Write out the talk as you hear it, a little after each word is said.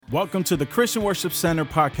Welcome to the Christian Worship Center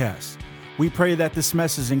podcast. We pray that this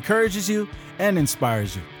message encourages you and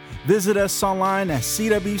inspires you. Visit us online at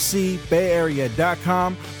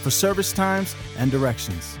cwcbayarea.com for service times and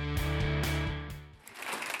directions.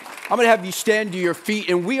 I'm going to have you stand to your feet,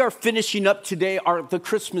 and we are finishing up today the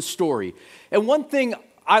Christmas story. And one thing,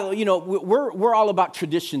 we're all about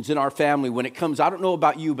traditions in our family when it comes. I don't know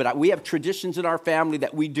about you, but we have traditions in our family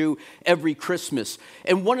that we do every Christmas.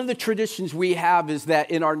 And one of the traditions we have is that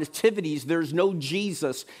in our nativities, there's no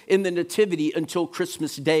Jesus in the nativity until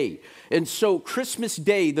Christmas Day. And so Christmas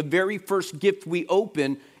Day, the very first gift we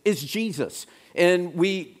open is Jesus. And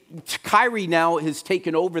Kyrie now has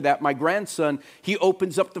taken over that. My grandson, he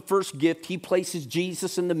opens up the first gift. He places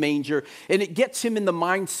Jesus in the manger, and it gets him in the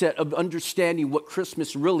mindset of understanding what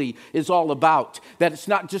Christmas really is all about. That it's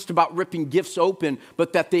not just about ripping gifts open,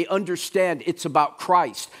 but that they understand it's about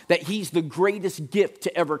Christ, that he's the greatest gift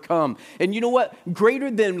to ever come. And you know what?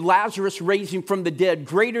 Greater than Lazarus raising from the dead,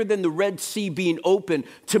 greater than the Red Sea being open,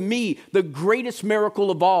 to me, the greatest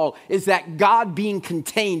miracle of all is that God being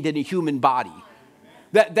contained in a human body.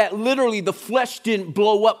 That literally the flesh didn't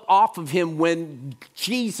blow up off of him when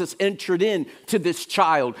Jesus entered into this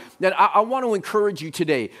child. That I want to encourage you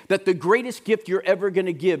today that the greatest gift you're ever going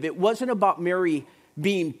to give, it wasn't about Mary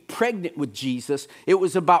being pregnant with Jesus. It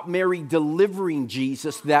was about Mary delivering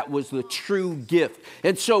Jesus. That was the true gift.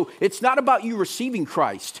 And so it's not about you receiving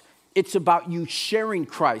Christ. It's about you sharing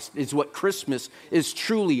Christ is what Christmas is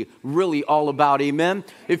truly, really all about. Amen?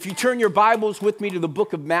 If you turn your Bibles with me to the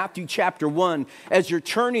book of Matthew chapter 1, as you're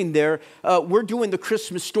turning there, we're doing the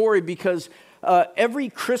Christmas story because every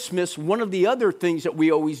Christmas, one of the other things that we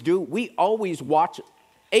always do, we always watch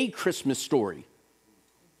a Christmas story.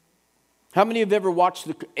 How many have ever watched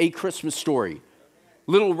a Christmas story?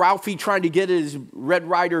 Little Ralphie trying to get his Red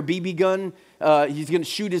Ryder BB gun. He's going to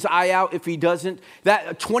shoot his eye out if he doesn't.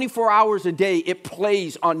 That 24 hours a day, it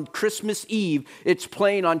plays on Christmas Eve. It's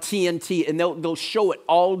playing on TNT, and they'll show it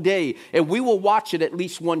all day. And we will watch it at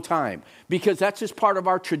least one time because that's just part of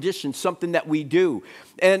our tradition, something that we do.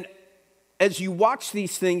 And as you watch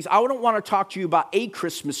these things, I don't want to talk to you about a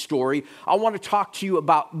Christmas story. I want to talk to you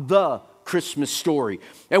about the Christmas story.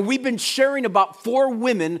 And we've been sharing about 4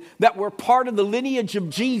 women that were part of the lineage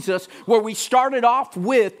of Jesus, where we started off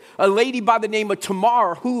with a lady by the name of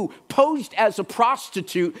Tamar who posed as a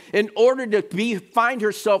prostitute in order to find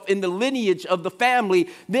herself in the lineage of the family.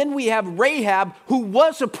 Then we have Rahab, who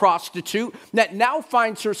was a prostitute that now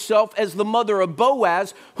finds herself as the mother of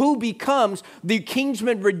Boaz, who becomes the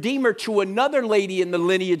kinsman redeemer to another lady in the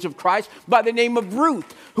lineage of Christ by the name of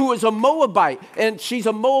Ruth, who is a Moabite, and she's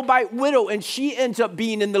a Moabite widow, and she ends up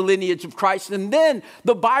being in the lineage of Christ. And then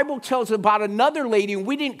the Bible tells about another lady, and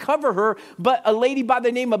we didn't cover her, but a lady by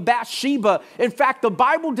the name of Bathsheba. In fact, the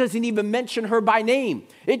Bible doesn't even mention her by name.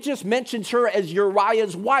 It just mentions her as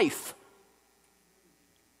Uriah's wife.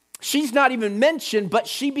 She's not even mentioned, but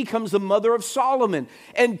she becomes the mother of Solomon.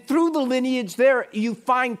 And through the lineage there, you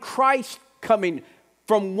find Christ coming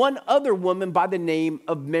from one other woman by the name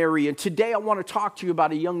of Mary. And today I want to talk to you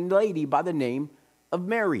about a young lady by the name of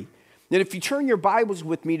Mary. And if you turn your Bibles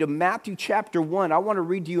with me to Matthew chapter 1, I want to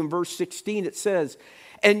read to you in verse 16. It says,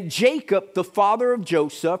 "And Jacob, the father of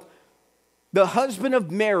Joseph, the husband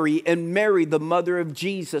of Mary, and Mary, the mother of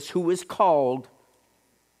Jesus, who is called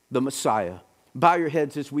the Messiah." Bow your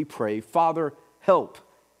heads as we pray. Father, help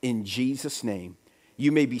in Jesus' name.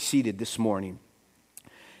 You may be seated this morning.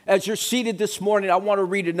 As you're seated this morning, I want to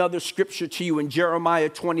read another scripture to you in Jeremiah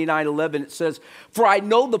 29:11. It says, "For I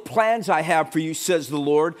know the plans I have for you, says the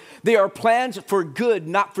Lord. They are plans for good,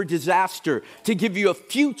 not for disaster, to give you a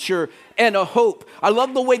future and a hope." I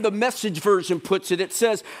love the way the Message version puts it. It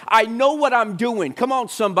says, "I know what I'm doing." Come on,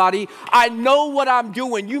 somebody. I know what I'm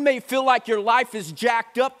doing. You may feel like your life is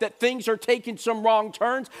jacked up, that things are taking some wrong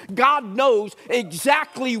turns. God knows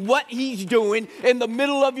exactly what he's doing in the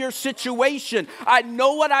middle of your situation. I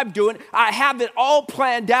know what I'm doing. I have it all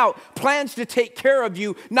planned out. Plans to take care of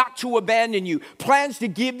you, not to abandon you. Plans to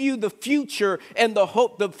give you the future and the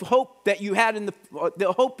hope that you had in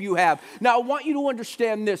the hope you have. Now, I want you to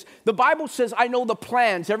understand this. The Bible says, "I know the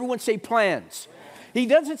plans." Everyone say plans. He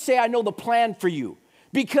doesn't say, "I know the plan for you."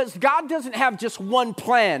 Because God doesn't have just one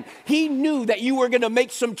plan. He knew that you were going to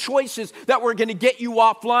make some choices that were going to get you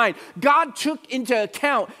offline. God took into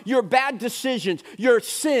account your bad decisions, your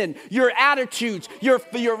sin, your attitudes,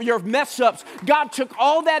 your mess ups. God took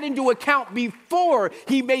all that into account before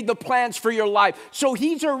he made the plans for your life. So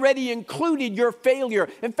he's already included your failure.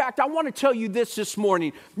 In fact, I want to tell you this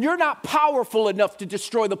morning. You're not powerful enough to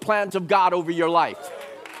destroy the plans of God over your life.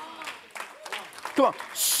 Come on,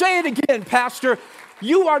 say it again, Pastor.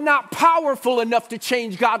 You are not powerful enough to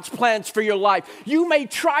change God's plans for your life. You may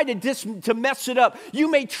try to mess it up. You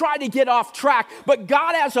may try to get off track, but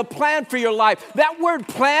God has a plan for your life. That word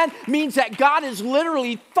plan means that God has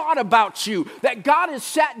literally thought about you, that God has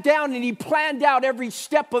sat down and he planned out every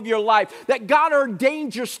step of your life, that God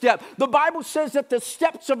ordained your step. The Bible says that the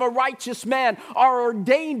steps of a righteous man are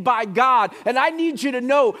ordained by God. And I need you to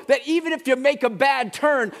know that even if you make a bad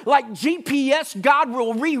turn, like GPS, God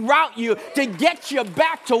will reroute you to get you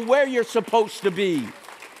back to where you're supposed to be.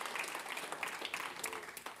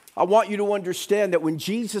 I want you to understand that when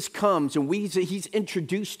Jesus comes and he's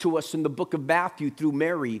introduced to us in the book of Matthew through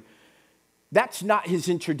Mary, that's not his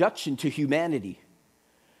introduction to humanity.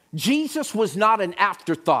 Jesus was not an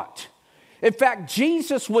afterthought. In fact,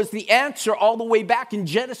 Jesus was the answer all the way back in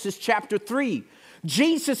Genesis chapter 3.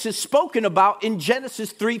 Jesus is spoken about in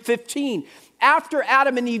Genesis 3:15. After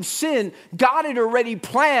Adam and Eve sinned, God had already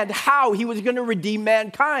planned how he was going to redeem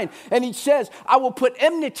mankind. And he says, I will put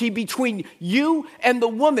enmity between you and the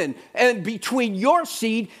woman, and between your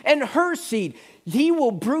seed and her seed. He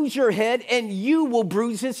will bruise your head and you will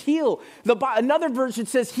bruise his heel. Another version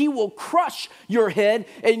says he will crush your head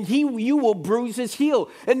and you will bruise his heel.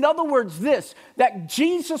 In other words, that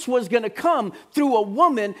Jesus was going to come through a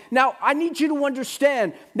woman. Now, I need you to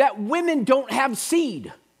understand that women don't have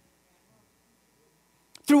seed.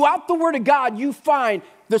 Throughout the Word of God, you find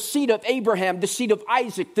the seed of Abraham, the seed of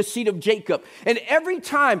Isaac, the seed of Jacob. And every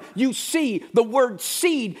time you see the word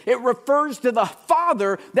seed, it refers to the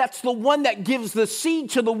father. That's the one that gives the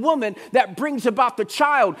seed to the woman that brings about the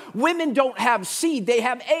child. Women don't have seed, they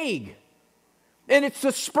have egg. And it's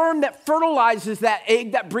the sperm that fertilizes that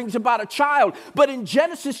egg that brings about a child. But in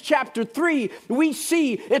Genesis chapter 3, we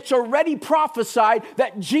see it's already prophesied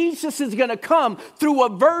that Jesus is going to come through a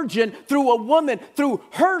virgin, through a woman, through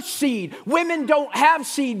her seed. Women don't have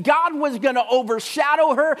seed. God was going to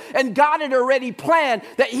overshadow her, and God had already planned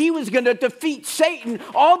that he was going to defeat Satan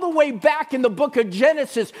all the way back in the book of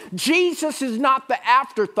Genesis. Jesus is not the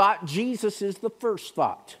afterthought. Jesus is the first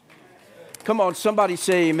thought. Come on, somebody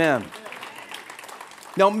say amen.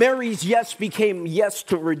 Now, Mary's yes became yes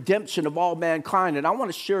to redemption of all mankind. And I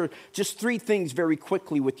want to share just 3 things very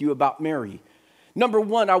quickly with you about Mary. Number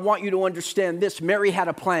 1, I want you to understand this. Mary had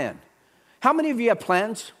a plan. How many of you have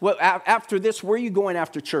plans? Well, after this, where are you going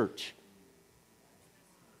after church?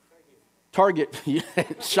 Target.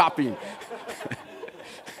 Shopping.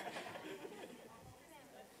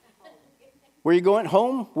 Where are you going?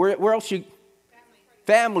 Home? Where else you?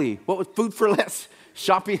 Family. What was food for less?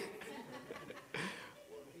 Shopping.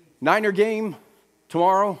 Niner game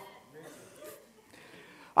tomorrow.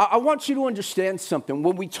 I want you to understand something.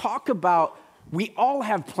 When we talk about, we all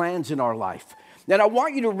have plans in our life. And I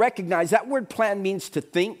want you to recognize that word plan means to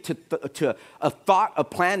think, to a thought, a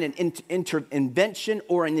plan, an invention,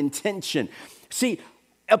 or an intention. See,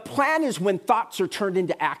 a plan is when thoughts are turned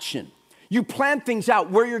into action. You plan things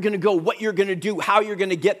out, where you're going to go, what you're going to do, how you're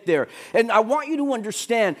going to get there. And I want you to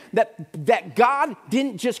understand that God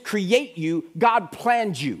didn't just create you, God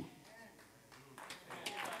planned you.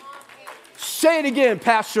 Say it again,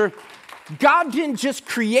 Pastor. God didn't just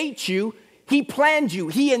create you. He planned you.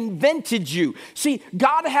 He invented you. See,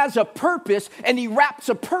 God has a purpose, and he wraps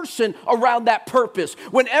a person around that purpose.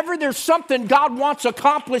 Whenever there's something God wants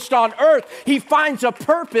accomplished on earth, he finds a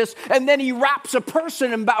purpose, and then he wraps a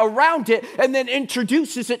person around it, and then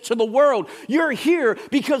introduces it to the world. You're here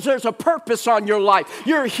because there's a purpose on your life.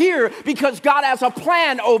 You're here because God has a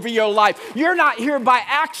plan over your life. You're not here by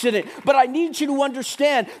accident, but I need you to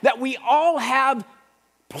understand that we all have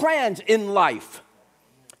plans in life.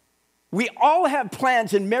 We all have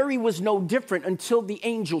plans, and Mary was no different until the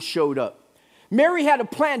angel showed up. Mary had a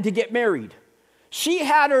plan to get married. She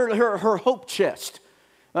had her hope chest.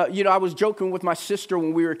 I was joking with my sister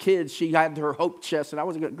when we were kids. She had her hope chest, and I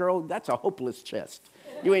was like, girl, that's a hopeless chest.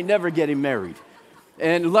 You ain't never getting married.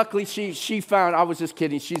 And luckily, she found, I was just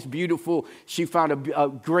kidding, she's beautiful. She found a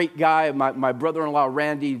great guy, my brother-in-law,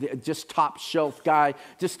 Randy, just top shelf guy,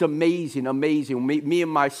 just amazing. Me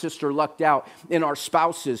and my sister lucked out in our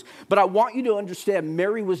spouses. But I want you to understand,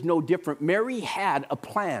 Mary was no different. Mary had a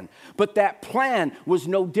plan, but that plan was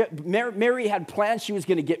no different. Mary had plans. She was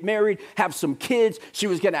going to get married, have some kids. She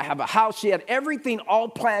was going to have a house. She had everything all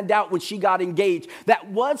planned out when she got engaged. That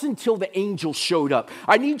was until the angel showed up.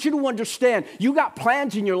 I need you to understand, you got plans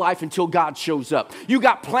in your life until God shows up. You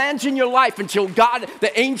got plans in your life until God,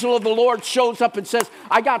 the angel of the Lord, shows up and says,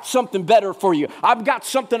 I got something better for you. I've got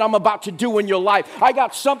something I'm about to do in your life. I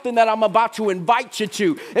got something that I'm about to invite you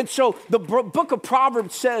to. And so the book of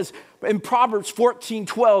Proverbs says, in Proverbs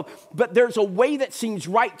 14:12, but there's a way that seems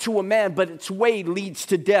right to a man, but its way leads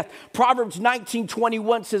to death. Proverbs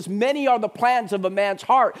 19:21 says, many are the plans of a man's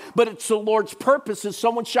heart, but it's the Lord's purposes.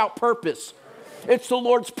 Someone shout purpose. It's the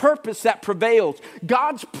Lord's purpose that prevails.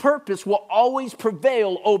 God's purpose will always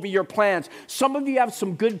prevail over your plans. Some of you have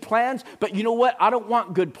some good plans, but you know what? I don't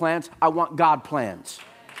want good plans. I want God plans.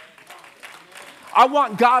 I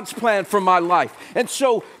want God's plan for my life. And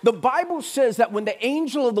so the Bible says that when the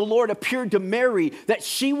angel of the Lord appeared to Mary, that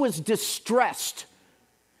she was distressed.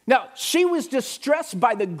 Now, she was distressed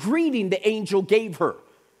by the greeting the angel gave her.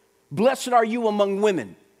 Blessed are you among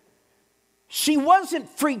women. She wasn't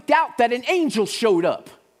freaked out that an angel showed up.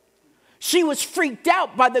 She was freaked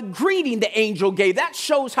out by the greeting the angel gave. That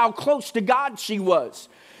shows how close to God she was.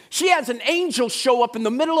 She has an angel show up in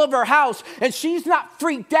the middle of her house, and she's not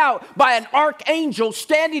freaked out by an archangel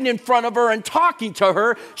standing in front of her and talking to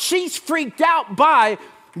her. She's freaked out by,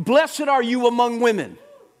 blessed are you among women.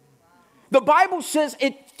 The Bible says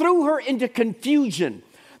it threw her into confusion.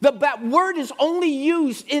 That word is only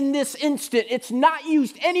used in this instant. It's not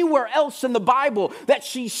used anywhere else in the Bible. That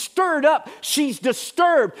she's stirred up, she's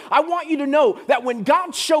disturbed. I want you to know that when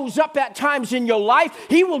God shows up at times in your life,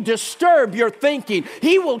 He will disturb your thinking.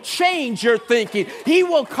 He will change your thinking. He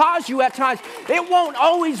will cause you at times. It won't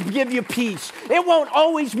always give you peace. It won't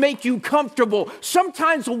always make you comfortable.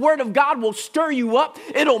 Sometimes the Word of God will stir you up.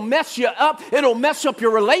 It'll mess you up. It'll mess up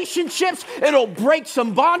your relationships. It'll break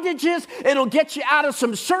some bondages. It'll get you out of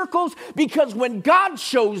some circles, because when God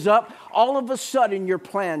shows up, all of a sudden your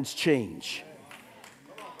plans change.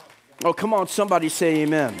 Oh, come on, somebody say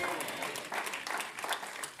amen.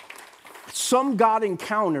 Some God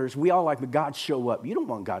encounters, we all like, but God show up. You don't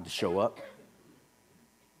want God to show up.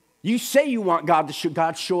 You say you want God to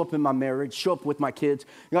show up in my marriage, show up with my kids.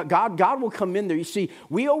 God will come in there. You see,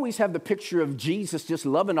 we always have the picture of Jesus just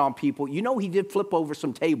loving on people. You know, He did flip over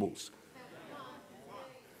some tables.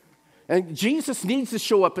 And Jesus needs to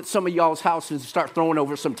show up at some of y'all's houses and start throwing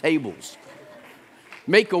over some tables.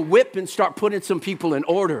 Make a whip and start putting some people in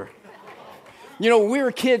order. You know, when we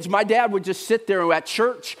were kids, my dad would just sit there at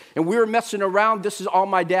church and we were messing around. This is all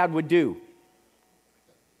my dad would do.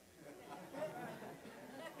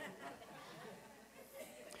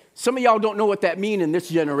 Some of y'all don't know what that means in this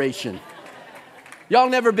generation. Y'all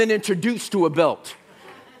never been introduced to a belt.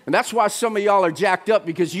 And that's why some of y'all are jacked up,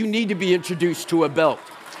 because you need to be introduced to a belt.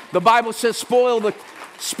 The Bible says,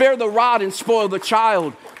 spare the rod and spoil the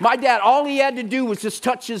child. My dad, all he had to do was just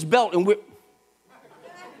touch his belt, and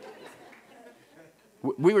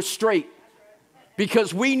we were straight.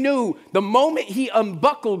 Because we knew the moment he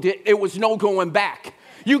unbuckled it, it was no going back.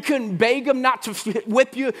 You couldn't beg him not to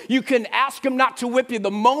whip you. You couldn't ask him not to whip you.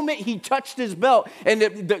 The moment he touched his belt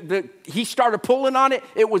and he started pulling on it,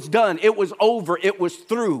 it was done. It was over. It was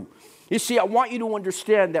through. You see, I want you to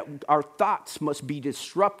understand that our thoughts must be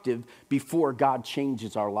disruptive before God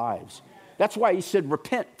changes our lives. That's why He said,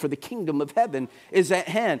 repent, for the kingdom of heaven is at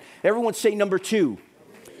hand. Everyone say number 2.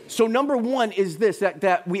 So number 1 is this,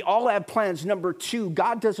 that we all have plans. Number 2,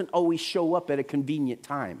 God doesn't always show up at a convenient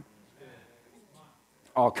time.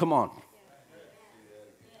 Oh, come on.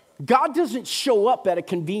 God doesn't show up at a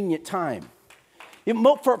convenient time.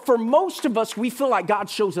 For most of us, we feel like God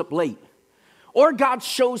shows up late. Or God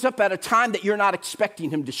shows up at a time that you're not expecting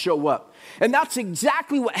Him to show up. And that's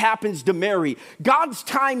exactly what happens to Mary. God's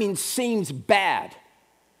timing seems bad.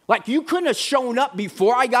 Like, you couldn't have shown up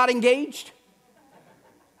before I got engaged.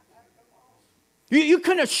 You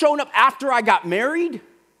couldn't have shown up after I got married.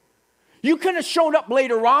 You couldn't have shown up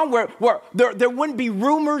later on where there wouldn't be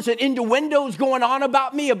rumors and innuendos going on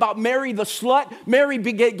about me, about Mary the slut, Mary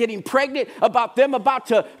getting pregnant, about them about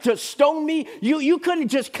to stone me. You couldn't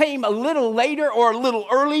have just came a little later or a little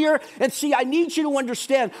earlier. And see, I need you to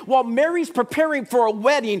understand, while Mary's preparing for a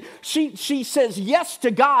wedding, she says yes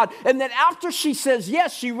to God. And then after she says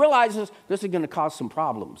yes, she realizes this is going to cause some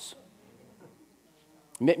problems.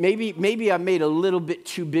 Maybe I made a little bit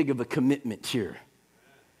too big of a commitment here.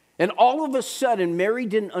 And all of a sudden, Mary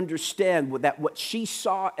didn't understand that what she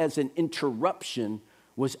saw as an interruption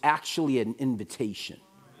was actually an invitation.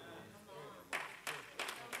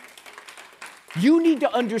 You need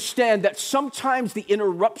to understand that sometimes the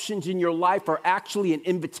interruptions in your life are actually an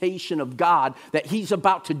invitation of God, that He's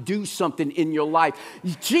about to do something in your life.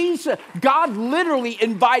 God literally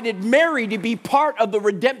invited Mary to be part of the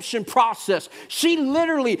redemption process. He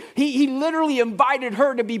literally invited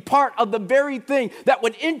her to be part of the very thing that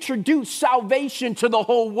would introduce salvation to the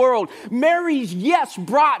whole world. Mary's yes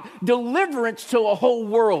brought deliverance to a whole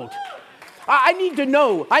world. I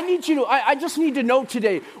just need to know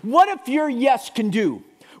today, what if your yes can do?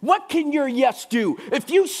 What can your yes do? If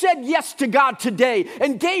you said yes to God today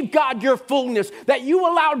and gave God your fullness, that you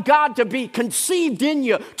allowed God to be conceived in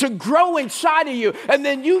you, to grow inside of you, and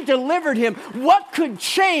then you delivered him, what could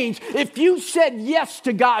change if you said yes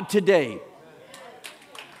to God today?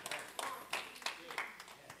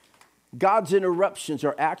 God's interruptions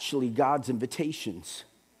are actually God's invitations.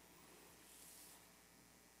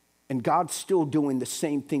 And God's still doing the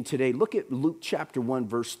same thing today. Look at Luke chapter 1,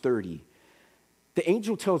 verse 30. The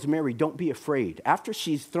angel tells Mary, don't be afraid. After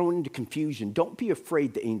she's thrown into confusion, don't be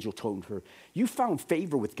afraid, the angel told her. You found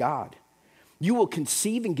favor with God. You will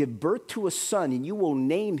conceive and give birth to a son, and you will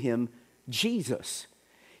name him Jesus.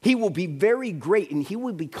 He will be very great, and he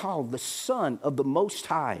will be called the Son of the Most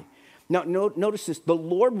High. Now, notice this. The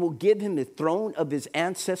Lord will give him the throne of his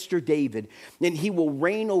ancestor David, and he will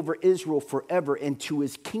reign over Israel forever, and to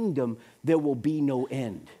his kingdom there will be no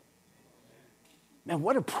end. Man,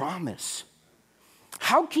 what a promise.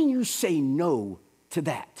 How can you say no to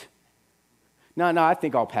that? No, I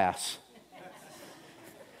think I'll pass.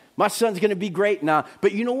 My son's going to be great now.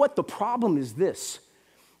 But you know what? The problem is this.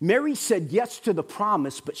 Mary said yes to the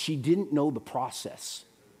promise, but she didn't know the process.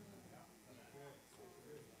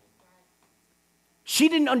 She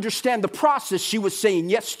didn't understand the process she was saying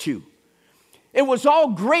yes to. It was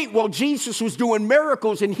all great while Jesus was doing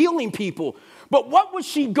miracles and healing people. But what was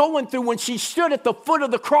she going through when she stood at the foot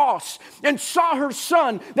of the cross and saw her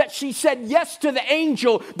son that she said yes to the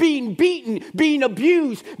angel being beaten, being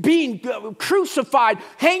abused, being crucified,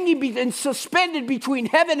 hanging and suspended between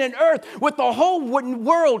heaven and earth with the whole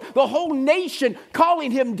world, the whole nation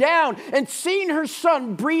calling him down, and seeing her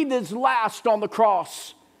son breathe his last on the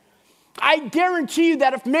cross? I guarantee you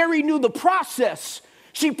that if Mary knew the process,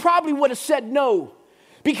 she probably would have said no.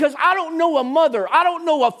 Because I don't know a mother, I don't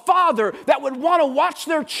know a father that would want to watch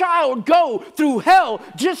their child go through hell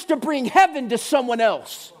just to bring heaven to someone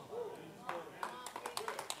else.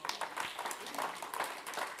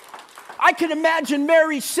 I can imagine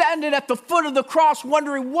Mary standing at the foot of the cross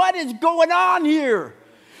wondering, what is going on here?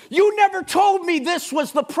 You never told me this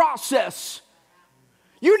was the process.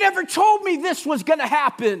 You never told me this was going to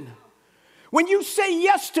happen. When you say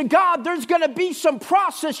yes to God, there's going to be some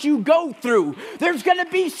process you go through. There's going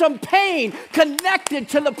to be some pain connected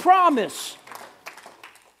to the promise.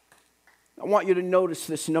 I want you to notice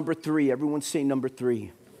this, number 3. Everyone say number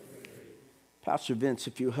 3. Pastor Vince,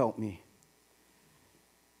 if you help me.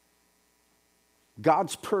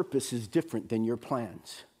 God's purpose is different than your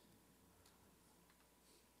plans.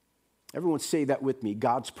 Everyone say that with me.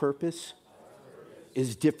 God's purpose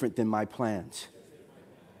is different than my plans.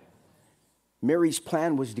 Mary's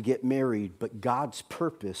plan was to get married, but God's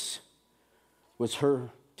purpose was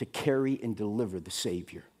her to carry and deliver the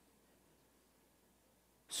Savior.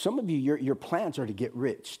 Some of you, your plans are to get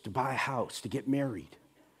rich, to buy a house, to get married.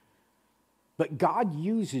 But God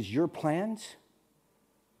uses your plans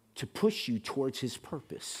to push you towards his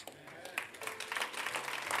purpose.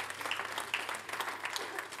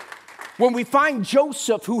 When we find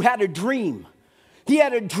Joseph, who had a dream, he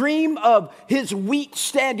had a dream of his wheat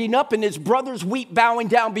standing up and his brother's wheat bowing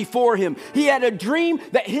down before him. He had a dream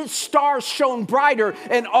that his stars shone brighter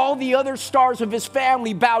and all the other stars of his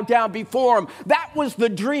family bowed down before him. That was the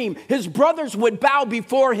dream. His brothers would bow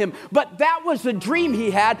before him, but that was the dream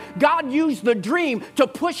he had. God used the dream to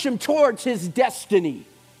push him towards his destiny.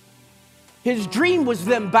 His dream was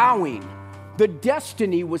them bowing. The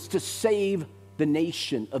destiny was to save the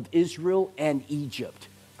nation of Israel and Egypt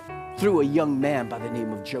through a young man by the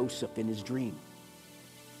name of Joseph in his dream.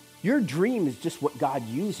 Your dream is just what God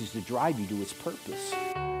uses to drive you to his purpose.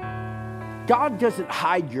 God doesn't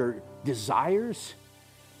hide your desires.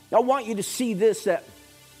 I want you to see this, that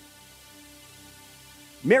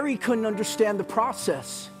Mary couldn't understand the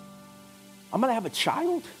process. I'm going to have a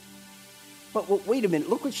child? But wait a minute.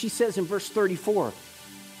 Look what she says in verse 34.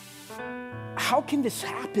 How can this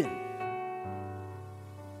happen?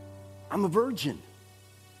 I'm a virgin.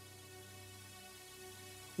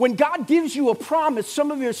 When God gives you a promise, some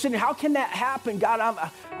of you are saying, how can that happen?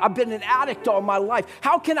 God, I've been an addict all my life.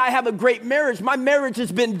 How can I have a great marriage? My marriage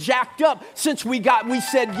has been jacked up since we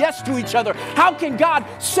said yes to each other. How can God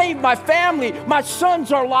save my family? My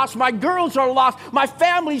sons are lost. My girls are lost. My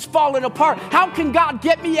family's falling apart. How can God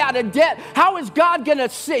get me out of debt? How is God going to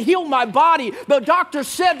heal my body? The doctor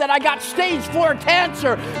said that I got stage 4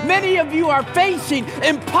 cancer. Many of you are facing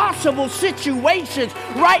impossible situations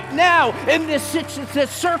right now in this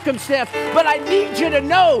circumstance, but I need you to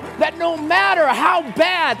know that no matter how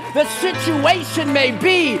bad the situation may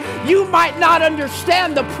be, you might not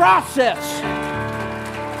understand the process.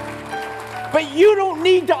 But you don't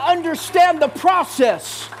need to understand the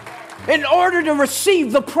process. in order to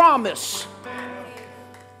receive the promise.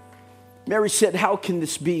 Mary said, how can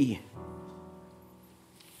this be?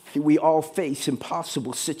 We all face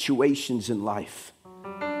impossible situations in life.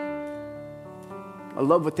 I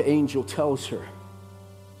love what the angel tells her.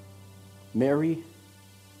 Mary,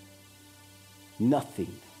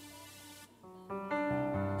 nothing.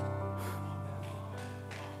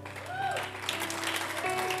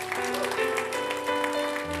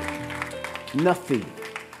 Nothing.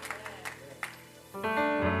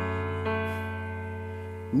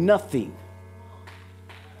 Nothing.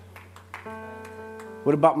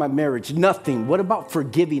 What about my marriage? Nothing. What about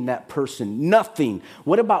forgiving that person? Nothing.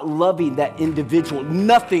 What about loving that individual?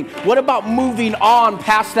 Nothing. What about moving on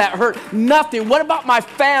past that hurt? Nothing. What about my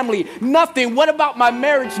family? Nothing. What about my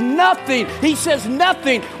marriage? Nothing. He says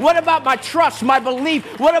nothing. What about my trust, my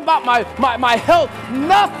belief? What about my health?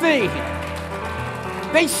 Nothing.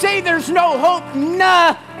 They say there's no hope.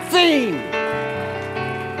 Nothing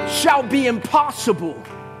shall be impossible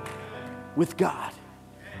with God.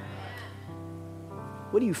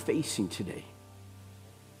 What are you facing today?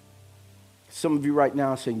 Some of you right now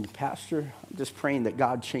are saying, Pastor, I'm just praying that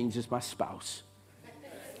God changes my spouse.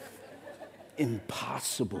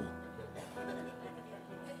 Impossible.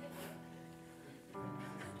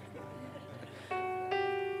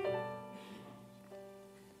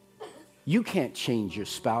 You can't change your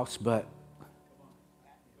spouse, but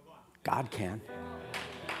God can.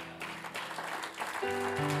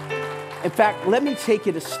 In fact, let me take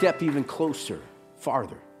it a step even closer.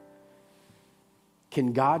 Farther.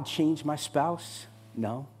 Can God change my spouse?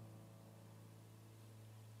 No.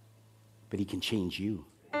 But He can change you.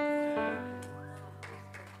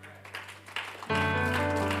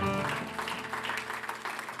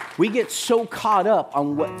 We get so caught up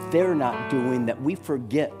on what they're not doing that we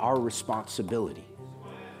forget our responsibility.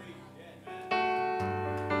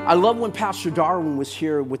 I love when Pastor Darwin was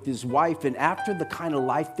here with his wife, and after the kind of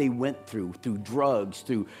life they went through drugs,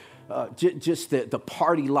 through just the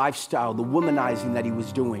party lifestyle, the womanizing that he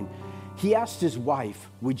was doing, he asked his wife,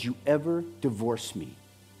 would you ever divorce me?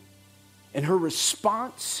 And her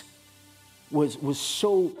response was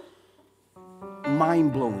so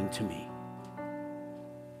mind-blowing to me.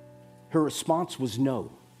 Her response was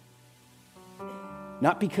no.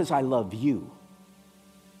 Not because I love you,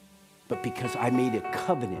 but because I made a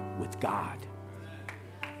covenant with God.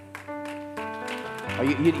 Oh,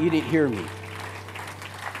 you didn't hear me.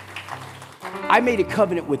 I made a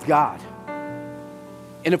covenant with God.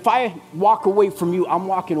 And if I walk away from you, I'm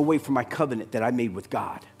walking away from my covenant that I made with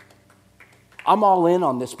God. I'm all in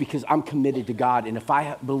on this because I'm committed to God. And if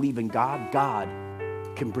I believe in God, God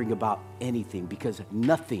can bring about anything, because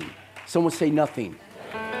nothing, someone say nothing,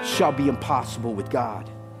 shall be impossible with God.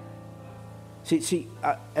 See,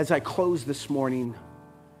 as I close this morning,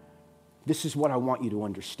 this is what I want you to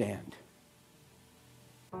understand.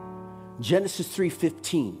 Genesis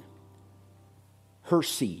 3:15. Her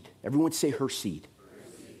seed. Everyone say her seed.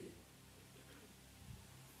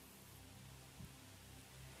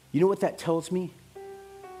 You know what that tells me?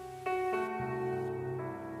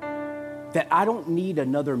 That I don't need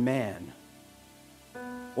another man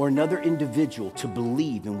or another individual to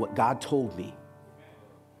believe in what God told me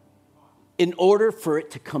in order for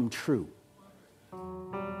it to come true.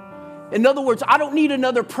 In other words, I don't need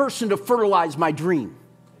another person to fertilize my dream.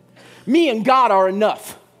 Me and God are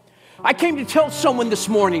enough. I came to tell someone this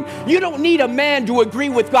morning, you don't need a man to agree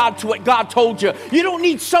with God to what God told you. You don't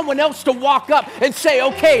need someone else to walk up and say,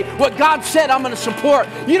 okay, what God said I'm going to support.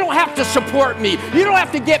 You don't have to support me. You don't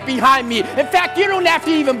have to get behind me. In fact, you don't have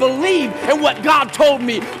to even believe in what God told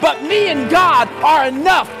me. But me and God are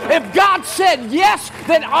enough. If God said yes,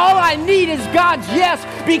 then all I need is God's yes,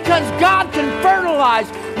 because God can fertilize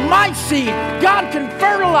my seed. God can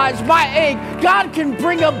fertilize my egg. God can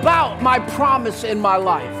bring about my promise in my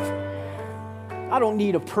life. I don't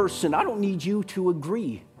need a person. I don't need you to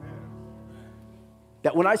agree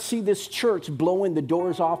that when I see this church blowing the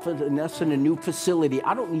doors off of us in a new facility,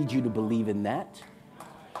 I don't need you to believe in that.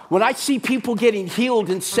 When I see people getting healed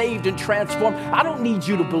and saved and transformed, I don't need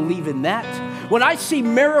you to believe in that. When I see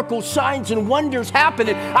miracles, signs, and wonders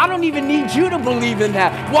happening, I don't even need you to believe in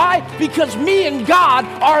that. Why? Because me and God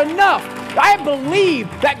are enough. I believe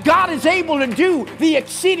that God is able to do the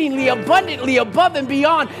exceedingly abundantly above and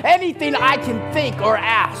beyond anything I can think or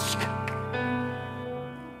ask.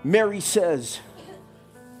 Mary says,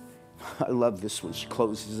 I love this when she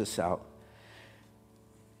closes this out.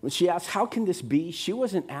 When she asks, how can this be? She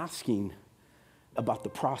wasn't asking about the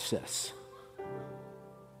process.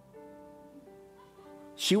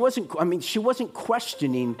 She wasn't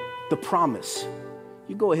questioning the promise.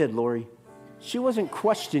 You go ahead, Lori. She wasn't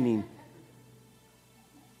questioning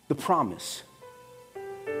the promise.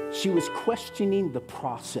 She was questioning the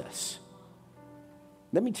process.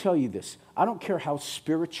 Let me tell you this. I don't care how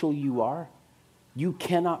spiritual you are. You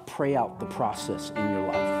cannot pray out the process in your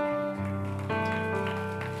life.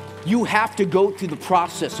 You have to go through the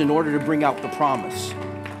process in order to bring out the promise.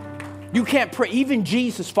 You can't pray. Even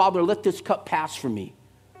Jesus, Father, let this cup pass from me.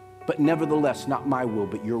 But nevertheless, not my will,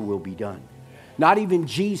 but your will be done. Not even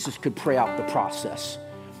Jesus could pray out the process.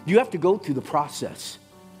 You have to go through the process.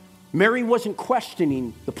 Mary wasn't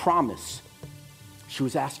questioning the promise. She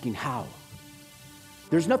was asking how.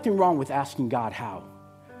 There's nothing wrong with asking God how.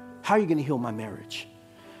 How are you going to heal my marriage?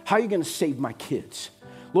 How are you going to save my kids?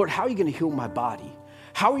 Lord, how are you going to heal my body?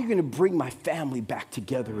 How are you going to bring my family back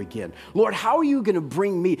together again? Lord, how are you going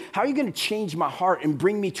to how are you going to change my heart and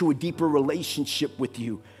bring me to a deeper relationship with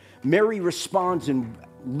you? Mary responds in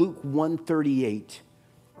Luke 1:38.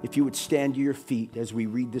 If you would stand to your feet as we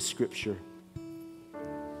read this scripture.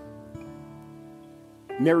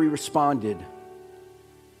 Mary responded,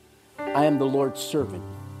 I am the Lord's servant.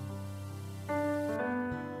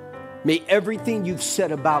 May everything you've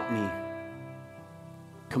said about me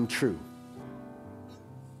come true.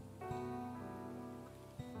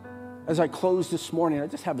 As I close this morning, I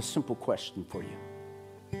just have a simple question for you.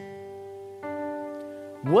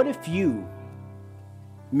 What if you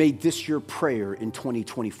made this your prayer in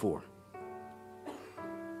 2024?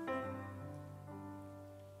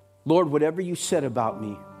 Lord, whatever you said about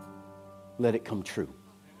me, let it come true.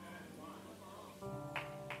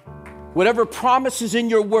 Whatever promise is in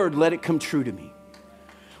your word, let it come true to me.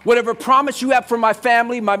 Whatever promise you have for my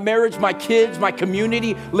family, my marriage, my kids, my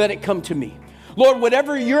community, let it come to me. Lord,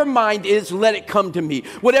 whatever your mind is, let it come to me.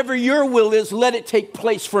 Whatever your will is, let it take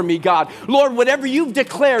place for me, God. Lord, whatever you've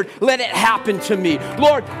declared, let it happen to me.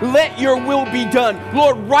 Lord, let your will be done.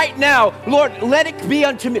 Lord, right now, Lord, let it be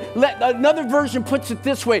unto me. Another version puts it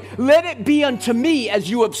this way. Let it be unto me as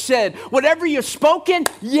you have said. Whatever you've spoken,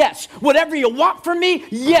 yes. Whatever you want from me,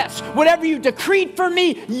 yes. Whatever you decreed for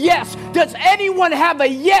me, yes. Does anyone have a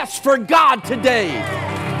yes for God today?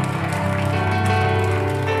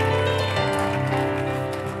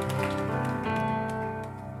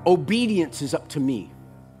 Obedience is up to me.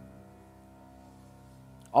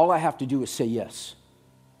 All I have to do is say yes.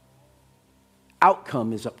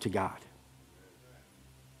 Outcome is up to God.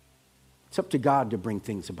 It's up to God to bring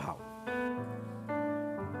things about.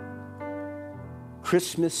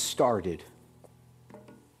 Christmas started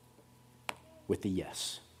with a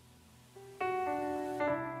yes.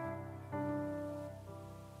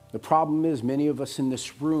 The problem is many of us in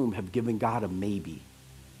this room have given God a maybe.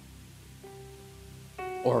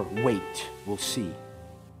 Or wait, we'll see.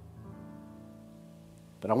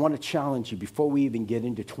 But I want to challenge you, before we even get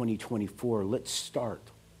into 2024, let's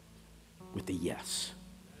start with a yes.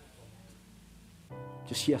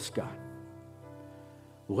 Just yes, God.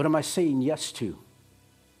 What am I saying yes to?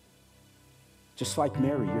 Just like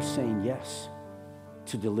Mary, you're saying yes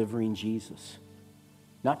to delivering Jesus.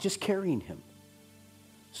 Not just carrying him.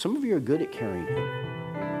 Some of you are good at carrying him.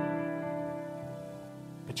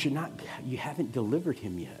 But you haven't delivered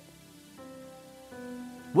him yet.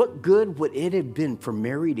 What good would it have been for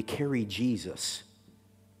Mary to carry Jesus,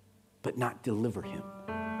 but not deliver him?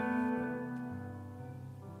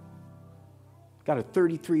 Got a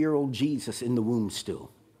 33-year-old Jesus in the womb still.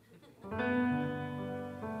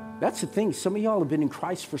 That's the thing. Some of y'all have been in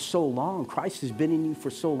Christ for so long. Christ has been in you for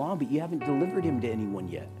so long, but you haven't delivered him to anyone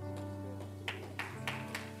yet.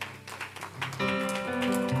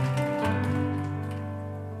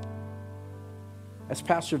 As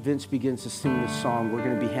Pastor Vince begins to sing this song, we're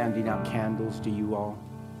going to be handing out candles to you all.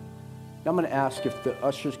 Now I'm going to ask if the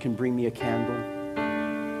ushers can bring me a candle.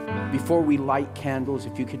 Before we light candles,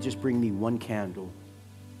 if you could just bring me one candle.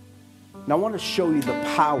 Now I want to show you the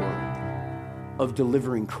power of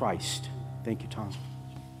delivering Christ. Thank you, Tom.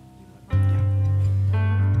 Yeah.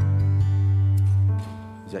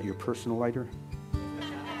 Is that your personal lighter?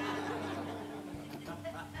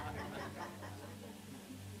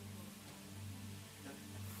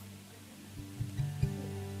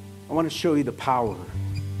 I want to show you the power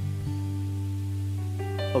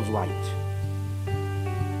of light.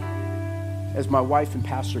 As my wife and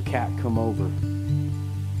Pastor Kat come over,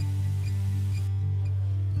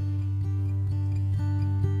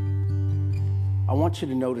 I want you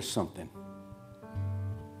to notice something.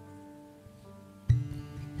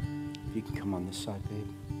 If you can come on this side, babe.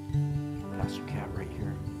 Pastor Kat right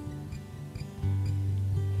here.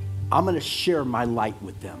 I'm going to share my light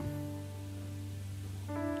with them.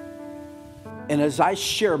 And as I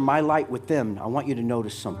share my light with them, I want you to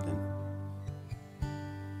notice something.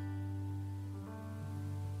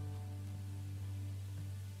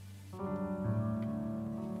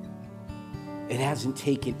 it hasn't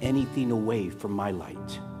taken anything away from my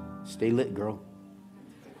light. Stay lit, girl.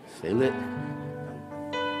 Stay lit.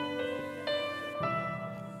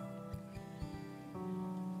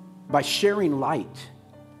 By sharing light,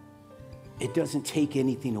 it doesn't take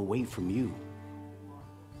anything away from you.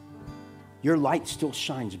 Your light still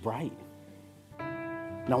shines bright.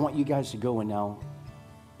 And I want you guys to go and now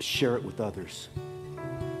share it with others.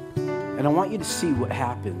 And I want you to see what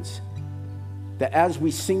happens. That as we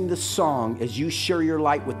sing this song, as you share your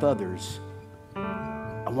light with others,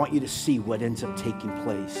 I want you to see what ends up taking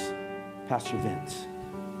place. Pastor Vince.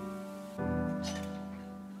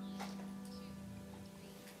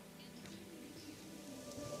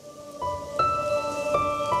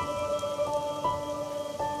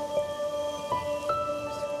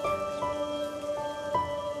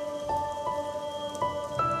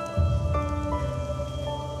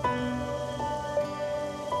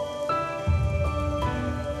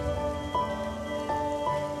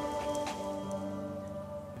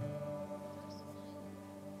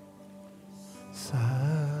 Silent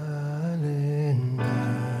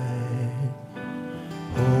night,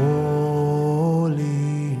 holy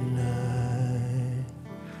night,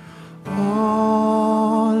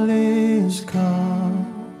 all is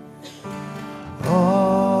calm,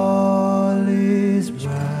 all is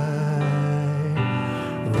bright,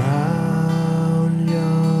 round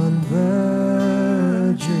yon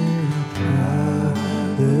virgin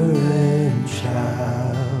mother and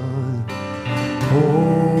child.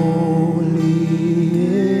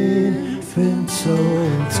 Infant so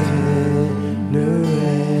tender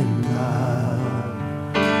and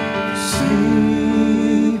mild,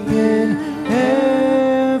 sleep in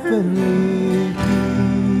heavenly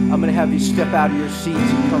peace. I'm going to have you step out of your seats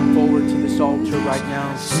and come forward to this altar right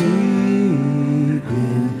now. Sleep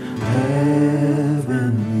in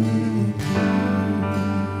heavenly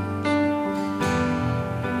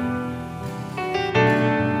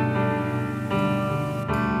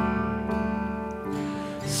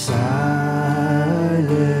silent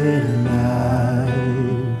night.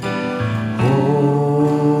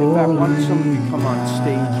 In fact, why don't some of you come on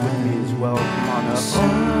stage with me as well? Come on up.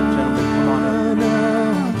 Gentlemen, come on up.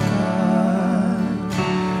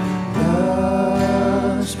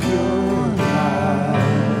 Love's pure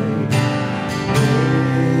light,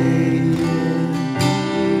 radiant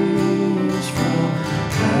beams from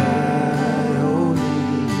thy holy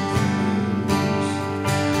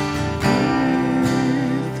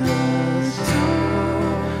face.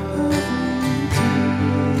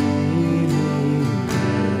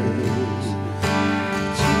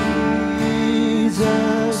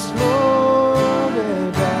 Jesus, Lord,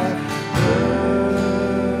 and thy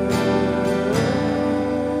birth.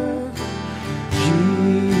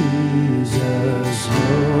 Jesus,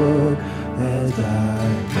 Lord, and thy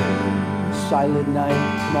birth. Silent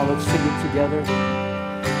night. Come on, let's sing it together.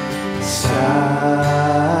 Silent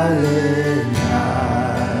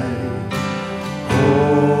night,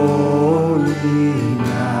 holy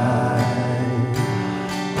night,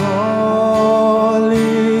 all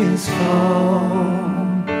is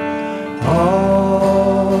calm,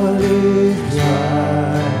 all is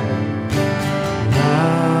bright,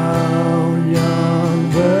 round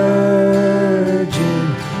yon virgin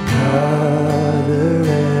mother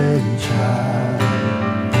and child.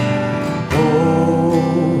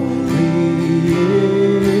 Holy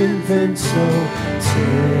infant, so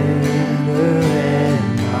tender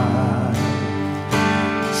and mild,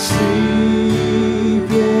 sleep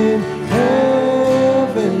in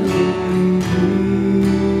heavenly peace.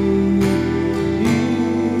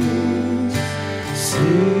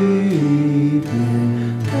 Sleep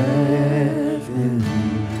in heavenly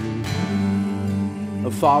peace.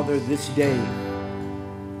 Oh, Father, this day,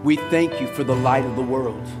 we thank you for the light of the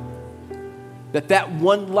world. That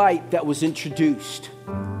one light that was introduced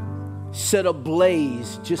set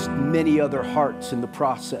ablaze just many other hearts in the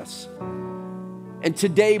process. And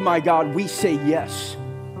today, my God, we say yes.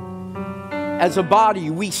 As a body,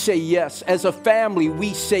 we say yes. As a family,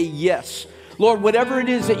 we say yes. Lord, whatever it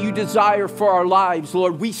is that you desire for our lives,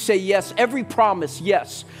 Lord, we say yes. Every promise,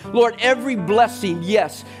 yes. Lord, every blessing,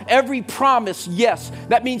 yes. Every promise, yes.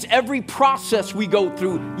 That means every process we go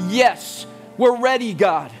through, yes. We're ready,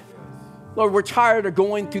 God. Lord, we're tired of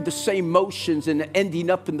going through the same motions and ending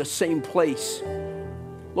up in the same place.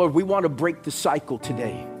 Lord, we want to break the cycle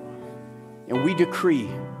today. And we decree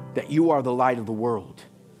that you are the light of the world.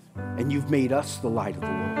 And you've made us the light of the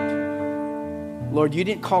world. Lord, you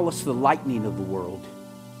didn't call us the lightning of the world.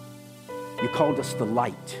 You called us the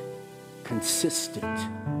light, consistent,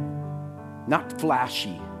 not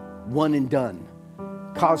flashy, one and done,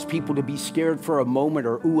 cause people to be scared for a moment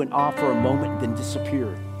or ooh and ah for a moment, then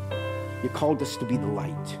disappear. You called us to be the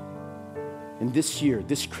light. And this year,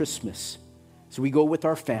 this Christmas, as we go with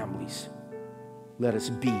our families, let us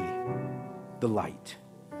be the light.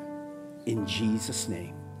 In Jesus'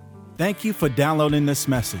 name. Thank you for downloading this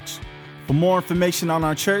message. For more information on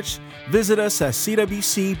our church, visit us at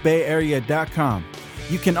cwcbayarea.com.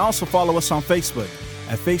 You can also follow us on Facebook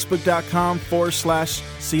at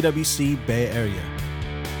facebook.com/CWC Bay Area.